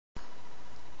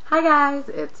Hi guys,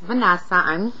 it's Vanessa.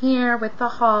 I'm here with the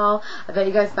haul. I bet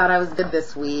you guys thought I was good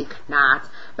this week. Not.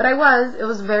 But I was. It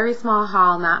was a very small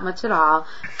haul, not much at all.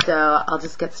 So I'll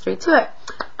just get straight to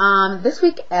it. This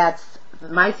week at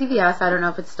my CVS, I don't know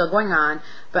if it's still going on,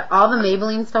 but all the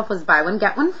Maybelline stuff was buy one,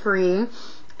 get one free.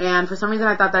 And for some reason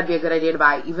I thought that'd be a good idea to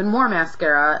buy even more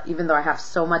mascara, even though I have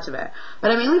so much of it.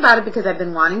 But I mainly bought it because I've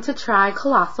been wanting to try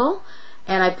Colossal,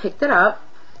 and I picked it up.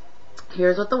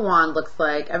 Here's what the wand looks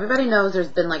like. Everybody knows there's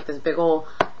been like this big old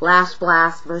Lash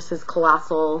Blast versus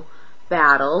Colossal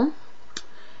battle.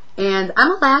 And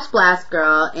I'm a Lash Blast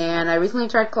girl, and I recently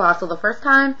tried Colossal the first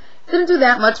time. It didn't do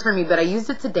that much for me, but I used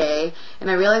it today, and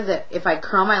I realized that if I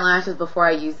curl my lashes before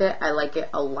I use it, I like it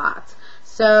a lot.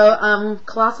 So,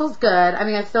 Colossal's good. I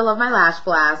mean, I still love my Lash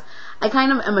Blast. I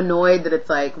kind of am annoyed that it's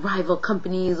like rival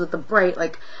companies with the bright,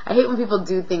 like, I hate when people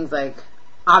do things like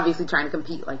obviously trying to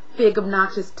compete, like big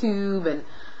obnoxious tube and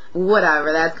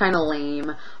whatever. That's kind of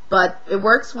lame, but it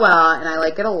works well and I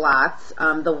like it a lot.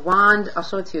 The wand, I'll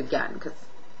show it to you again, because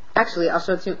actually I'll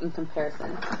show it to you in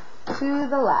comparison to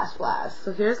the Lash Blast.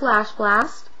 So here's Lash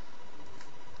Blast.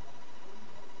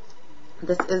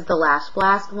 This is the Lash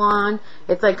Blast wand.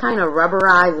 It's like kind of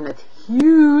rubberized and it's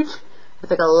huge. It's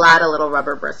like a lot of little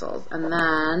rubber bristles. And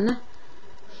then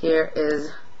here is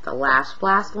the Lash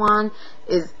Blast wand.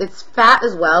 It's fat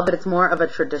as well, but it's more of a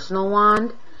traditional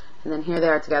wand. And then here they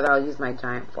are together. I'll use my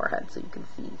giant forehead so you can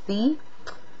see. See?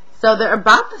 So they're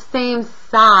about the same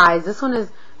size. This one is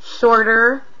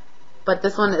shorter, but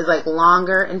this one is like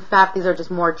longer. In fact, these are just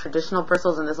more traditional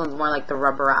bristles, and this one's more like the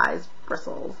rubberized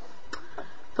bristles.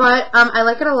 But I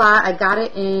like it a lot. I got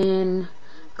it in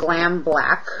Glam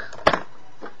Black.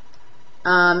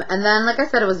 And then, like I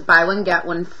said, it was buy one, get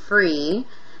one free.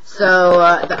 So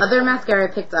the other mascara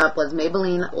I picked up was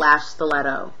Maybelline Lash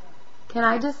Stiletto. Can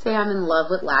I just say I'm in love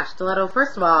with Lash Stiletto?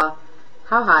 First of all,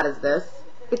 how hot is this?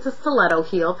 It's a stiletto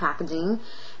heel packaging.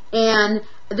 And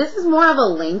this is more of a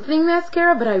lengthening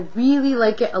mascara, but I really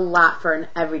like it a lot for an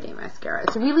everyday mascara.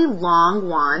 It's a really long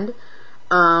wand,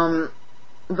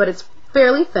 but it's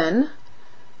fairly thin.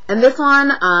 And this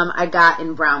one I got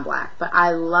in Brown Black, but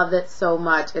I love it so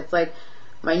much. It's like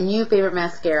my new favorite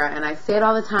mascara, and I say it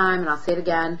all the time, and I'll say it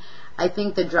again. I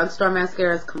think the drugstore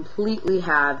mascaras completely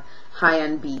have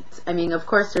high-end beats. I mean, of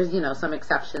course, there's, you know, some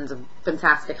exceptions of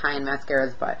fantastic high-end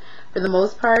mascaras, but for the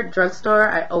most part, drugstore,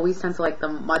 I always tend to like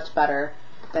them much better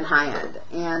than high-end.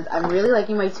 And I'm really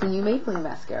liking my two new Maybelline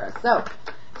mascaras. So,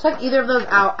 check either of those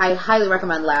out. I highly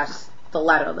recommend Lash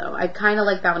Stiletto, though. I kind of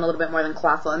like that one a little bit more than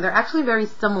Colossal, and they're actually very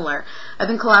similar. I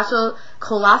think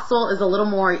Colossal is a little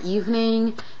more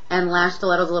evening, and Lash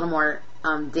Stiletto is a little more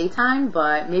daytime,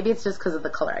 but maybe it's just because of the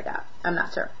color I got. I'm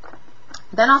not sure.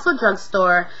 Then also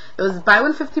drugstore, it was buy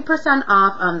one 50%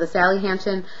 off the Sally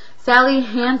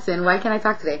Hansen, why can't I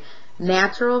talk today?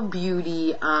 Natural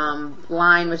Beauty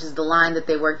line, which is the line that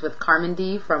they worked with Carmen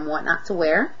D from What Not to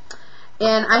Wear.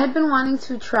 And I had been wanting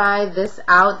to try this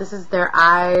out. This is their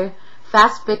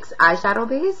Fast Fix eyeshadow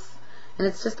base, and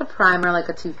it's just a primer, like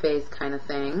a Too Faced kind of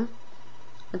thing.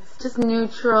 It's just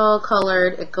neutral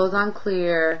colored. It goes on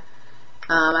clear.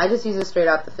 I just use it straight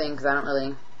out the thing because I don't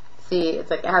really see. It's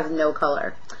like it has no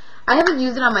color. I haven't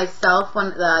used it on myself.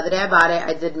 The day I bought it,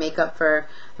 I did makeup for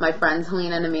my friends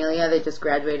Helena and Amelia. They just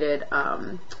graduated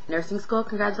nursing school.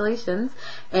 Congratulations.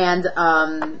 And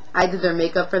I did their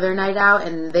makeup for their night out,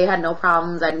 and they had no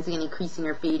problems. I didn't see any creasing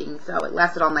or fading, so it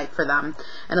lasted all night for them,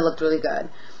 and it looked really good.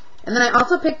 And then I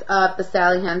also picked up the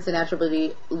Sally Hansen Natural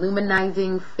Beauty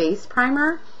Luminizing Face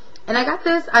Primer. And I got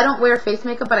this. I don't wear face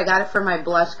makeup, but I got it for my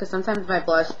blush, because sometimes my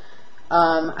blush,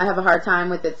 I have a hard time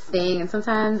with it staying, and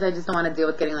sometimes I just don't want to deal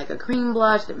with getting like a cream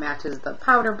blush that matches the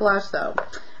powder blush. So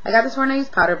I got this for when I use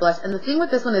powder blush. And the thing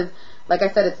with this one is, like I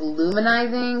said, it's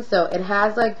luminizing, so it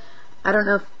has like, I don't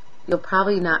know if you'll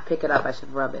probably not pick it up. I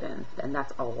should rub it in, and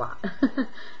that's a lot.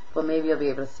 But maybe you'll be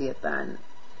able to see it then.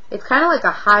 It's kind of like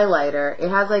a highlighter. It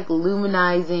has like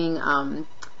luminizing,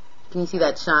 can you see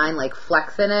that shine, like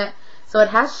flecks in it? So it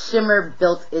has shimmer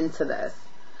built into this.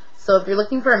 So if you're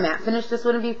looking for a matte finish, this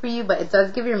wouldn't be for you, but it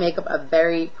does give your makeup a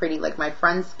very pretty, like my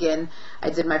friend's skin. I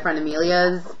did my friend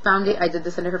Amelia's foundation. I did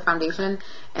this under her foundation,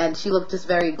 and she looked just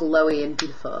very glowy and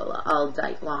beautiful all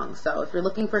night long. So if you're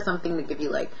looking for something to give you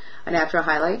like a natural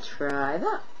highlight, try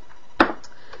that.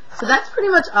 So that's pretty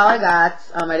much all I got.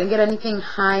 I didn't get anything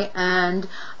high-end.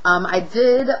 I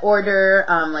did order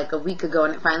like a week ago,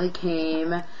 and it finally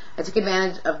came. I took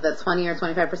advantage of the 20 or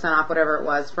 25% off, whatever it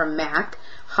was, from MAC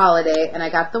Holiday, and I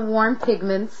got the Warm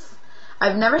Pigments.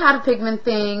 I've never had a pigment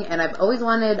thing, and I've always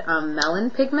wanted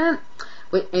melon pigment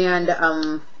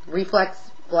and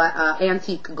Reflex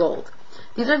Antique Gold.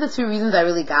 These are the two reasons I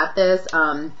really got this.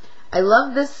 I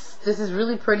love this. This is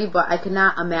really pretty, but I could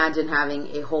not imagine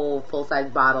having a whole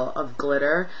full-size bottle of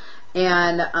glitter.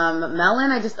 And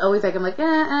melon, I just always like, I'm like,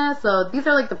 so these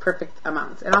are like the perfect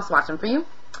amounts. And I'll swatch them for you.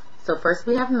 So first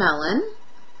we have melon.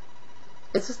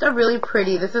 It's just a really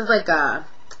pretty, this is like a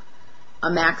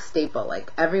MAC staple.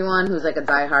 Like everyone who's like a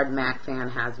diehard MAC fan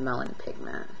has melon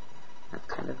pigment. That's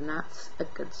kind of not a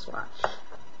good swatch.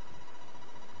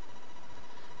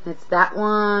 And it's that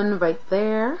one right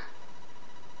there.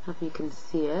 Hope you can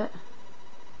see it.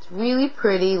 It's really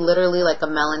pretty, literally like a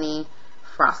melony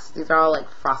frost. These are all like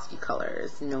frosty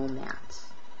colors, no matte.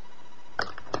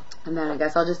 And then I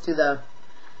guess I'll just do the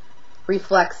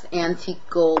Reflex Antique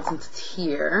Gold since it's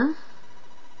here.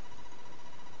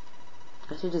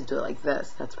 I should just do it like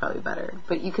this. That's probably better.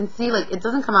 But you can see, like, it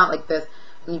doesn't come out like this.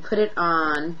 When you put it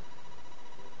on,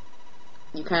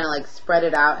 you kind of like spread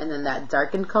it out, and then that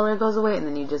darkened color goes away, and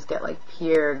then you just get like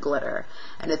pure glitter.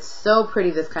 And it's so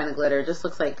pretty, this kind of glitter. It just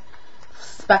looks like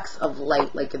specks of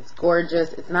light. Like, it's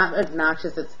gorgeous. It's not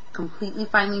obnoxious. It's completely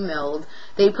finely milled.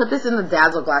 They put this in the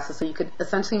dazzle glasses, so you could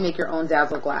essentially make your own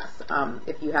dazzle glass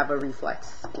if you have a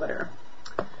Reflex glitter.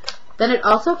 Then it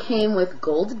also came with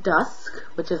Gold Dusk,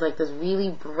 which is like this really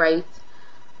bright,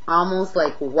 almost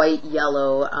like white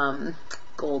yellow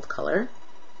gold color.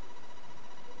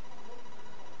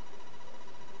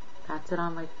 That's it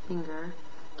on my finger.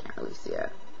 Can't really see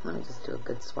it. Let me just do a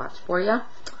good swatch for you.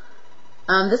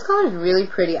 This color is really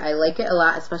pretty. I like it a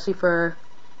lot, especially for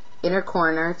inner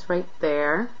corner. It's right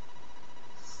there.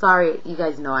 Sorry, you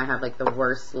guys know I have like the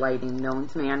worst lighting known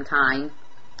to mankind.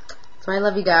 So I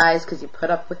love you guys because you put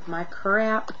up with my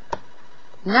crap.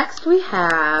 Next we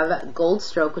have Gold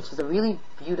Stroke, which is a really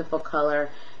beautiful color.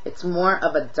 It's more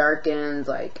of a darkened,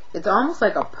 like, it's almost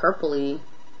like a purpley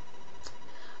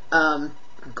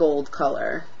gold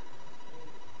color.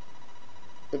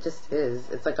 It just is.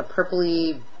 It's like a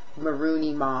purpley,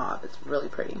 maroony mauve. It's really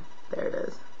pretty. There it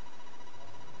is.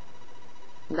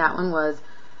 That one was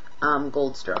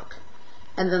Gold Stroke.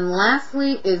 And then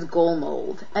lastly is Gold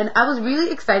Mold. And I was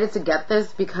really excited to get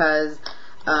this because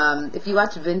if you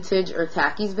watch Vintage or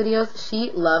Tacky's videos,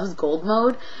 she loves Gold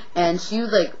Mode. And she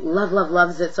like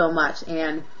loves it so much.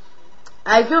 And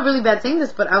I feel really bad saying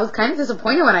this, but I was kind of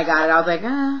disappointed when I got it. I was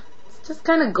like, it's just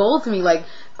kind of gold to me. Like,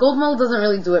 Gold Mold doesn't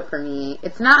really do it for me.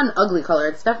 It's not an ugly color.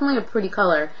 It's definitely a pretty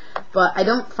color. But I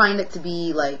don't find it to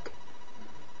be like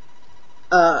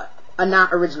a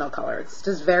not original color. It's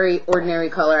just very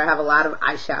ordinary color. I have a lot of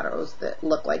eyeshadows that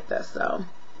look like this, so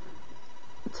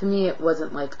to me it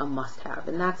wasn't like a must-have.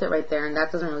 And that's it right there, and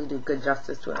that doesn't really do good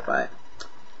justice to it, but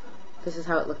this is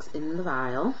how it looks in the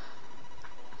vial.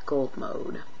 Gold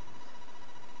Mode.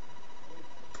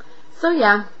 So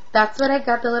yeah, that's what I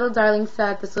got, the little darling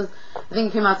set. This was, I think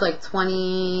it came out to like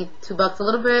 22 bucks, a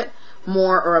little bit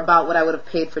more or about what I would have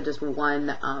paid for just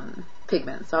one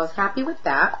pigment. So I was happy with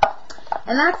that.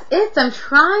 And that's it. I'm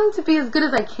trying to be as good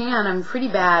as I can. I'm pretty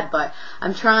bad, but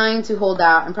I'm trying to hold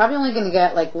out. I'm probably only going to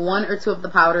get like 1 or 2 of the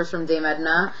powders from Dame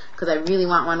Edna because I really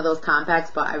want one of those compacts,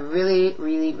 but I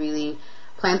really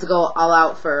plan to go all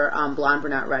out for Blonde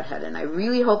Brunette Redhead. And I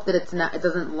really hope that it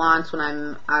doesn't launch when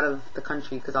I'm out of the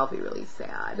country because I'll be really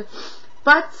sad.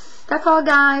 But that's all,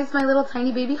 guys. My little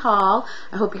tiny baby haul.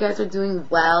 I hope you guys are doing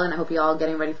well, and I hope you all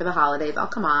getting ready for the holidays. I'll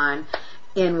come on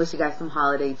and wish you guys some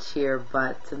holiday cheer.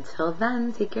 But until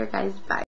then, take care, guys. Bye.